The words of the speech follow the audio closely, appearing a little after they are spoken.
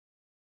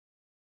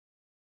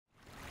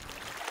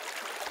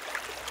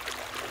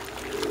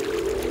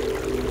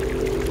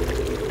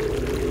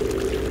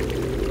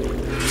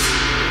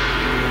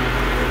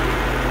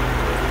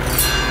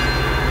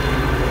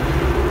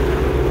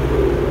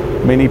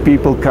Many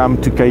people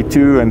come to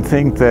K2 and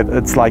think that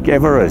it's like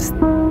Everest.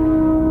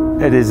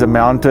 It is a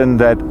mountain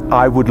that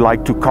I would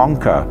like to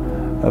conquer,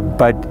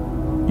 but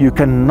you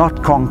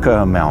cannot conquer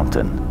a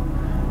mountain.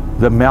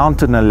 The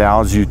mountain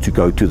allows you to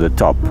go to the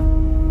top.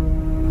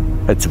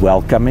 It's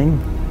welcoming,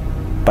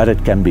 but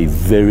it can be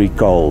very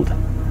cold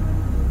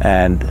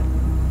and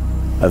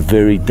a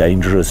very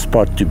dangerous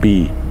spot to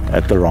be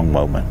at the wrong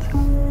moment.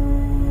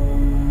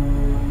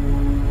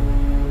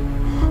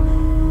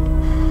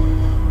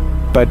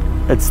 But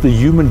it's the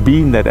human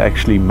being that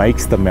actually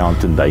makes the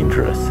mountain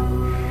dangerous.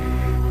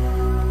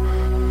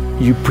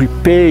 You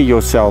prepare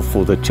yourself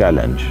for the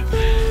challenge,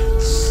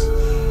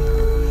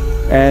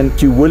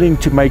 and you're willing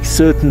to make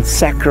certain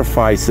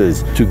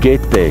sacrifices to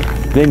get there,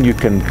 then you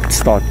can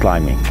start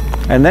climbing.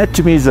 And that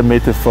to me is a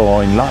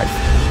metaphor in life.